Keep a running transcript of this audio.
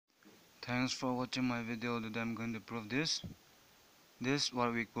Thanks for watching my video. Today I'm going to prove this. This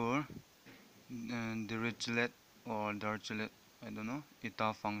what we call Dirichlet or Dirichlet, I don't know,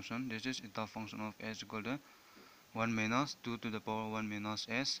 eta function. This is eta function of s equal to 1 minus 2 to the power 1 minus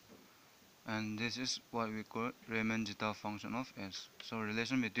s, and this is what we call Riemann zeta function of s. So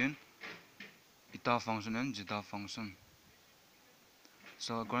relation between eta function and zeta function.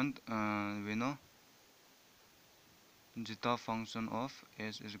 So current we know zeta function of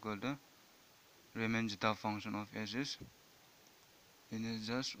s is equal to Riemann zeta function of s is, it is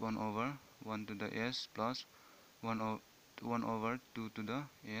just 1 over 1 to the s plus 1 over 2 to the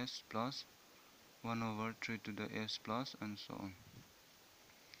s plus 1 over 3 to the s plus and so on.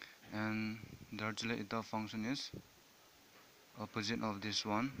 And the Dirichlet eta function is opposite of this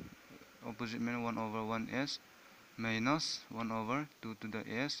one. Opposite means 1 over 1s minus 1 over 2 to the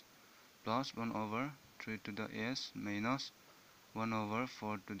s plus 1 over 3 to the s minus 1 over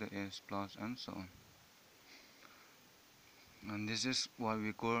 4 to the s plus and so on. And this is what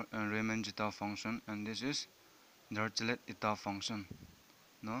we call a Riemann zeta function, and this is Dirichlet eta function.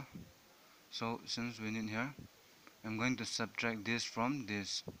 No? So since we need here, I'm going to subtract this from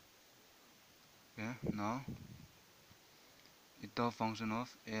this. Okay, now eta function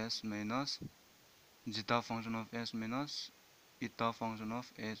of s minus zeta function of s minus eta function of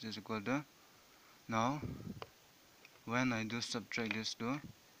s is equal to, now when I do subtract these two,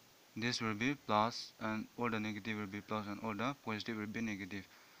 this will be plus and all the negative will be plus and all the positive will be negative.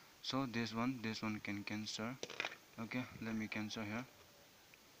 So this one can cancel. Okay, let me cancel here.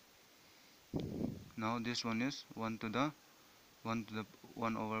 Now this one is 1 to the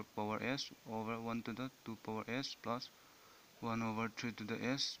 1 over power s over 1 to the 2 power s plus 1 over 3 to the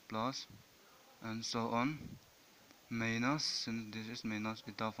s plus and so on, minus, since this is minus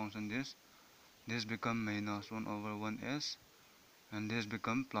eta function, this become minus 1 over 1s, and this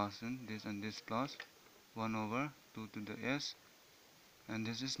become plus, and this plus 1 over 2 to the s, and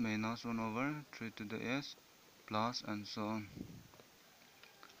this is minus 1 over 3 to the s plus and so on.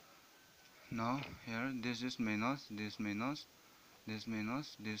 Now here this is minus, this minus, this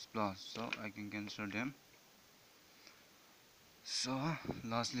minus, this plus, so I can cancel them. So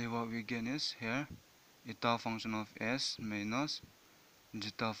lastly what we get is here eta function of s minus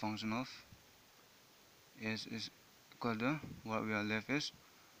zeta function of s is equal to, what we are left is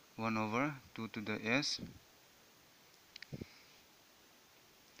 1 over 2 to the s,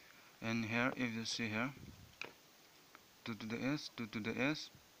 and here if you see here 2 to the s, 2 to the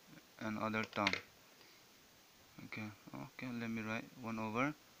s, and other term. Okay, let me write 1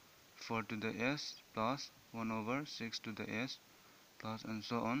 over 4 to the s plus 1 over 6 to the s plus and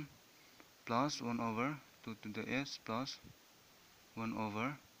so on, plus 1 over 2 to the s plus 1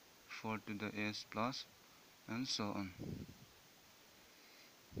 over 4 to the s plus and so on.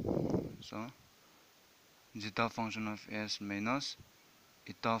 So zeta function of s minus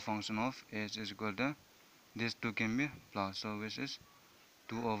eta function of s is equal to, these two can be plus, so which is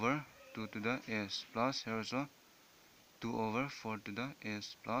 2 over 2 to the s plus, here also 2 over 4 to the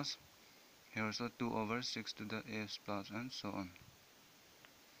s plus, here also 2 over 6 to the s plus and so on.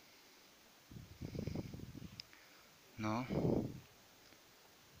 Now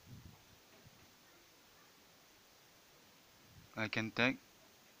I can take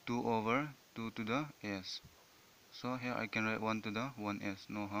 2 over 2 to the s, so here I can write 1 to the 1s,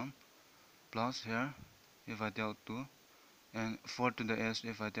 no harm, plus here if I take 2, and 4 to the s,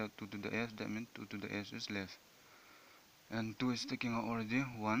 if I take 2 to the s, that means 2 to the s is left, and 2 is taking out already,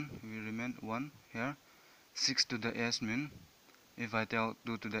 1, we remain 1 here. 6 to the s mean, if I take out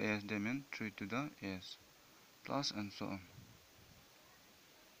 2 to the s, that means 3 to the s plus and so on.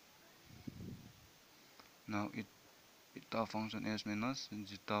 Now eta function s minus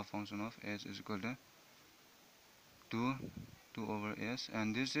zeta function of s is equal to 2 over s,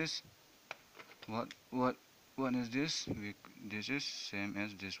 and this is what is this? This is same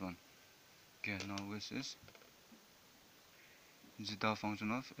as this one. Okay, now this is zeta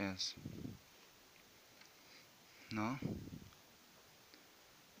function of s. Now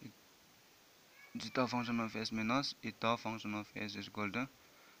zeta function of s minus eta function of s is equal to,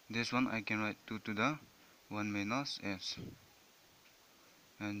 this one I can write 2 to the 1 minus s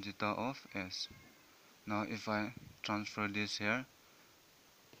and zeta of s. Now if I transfer this here,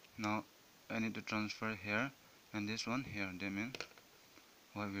 now I need to transfer here and this one here, that means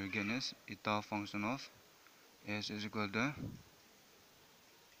what we're getting is eta function of s is equal to,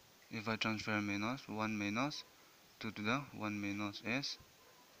 if I transfer minus 1 minus 2 to the 1 minus s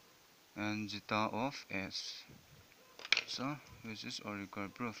and zeta of s. So which is our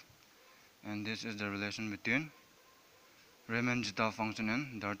required proof, and this is the relation between Riemann zeta function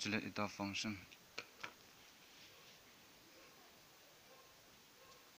and Dirichlet eta function.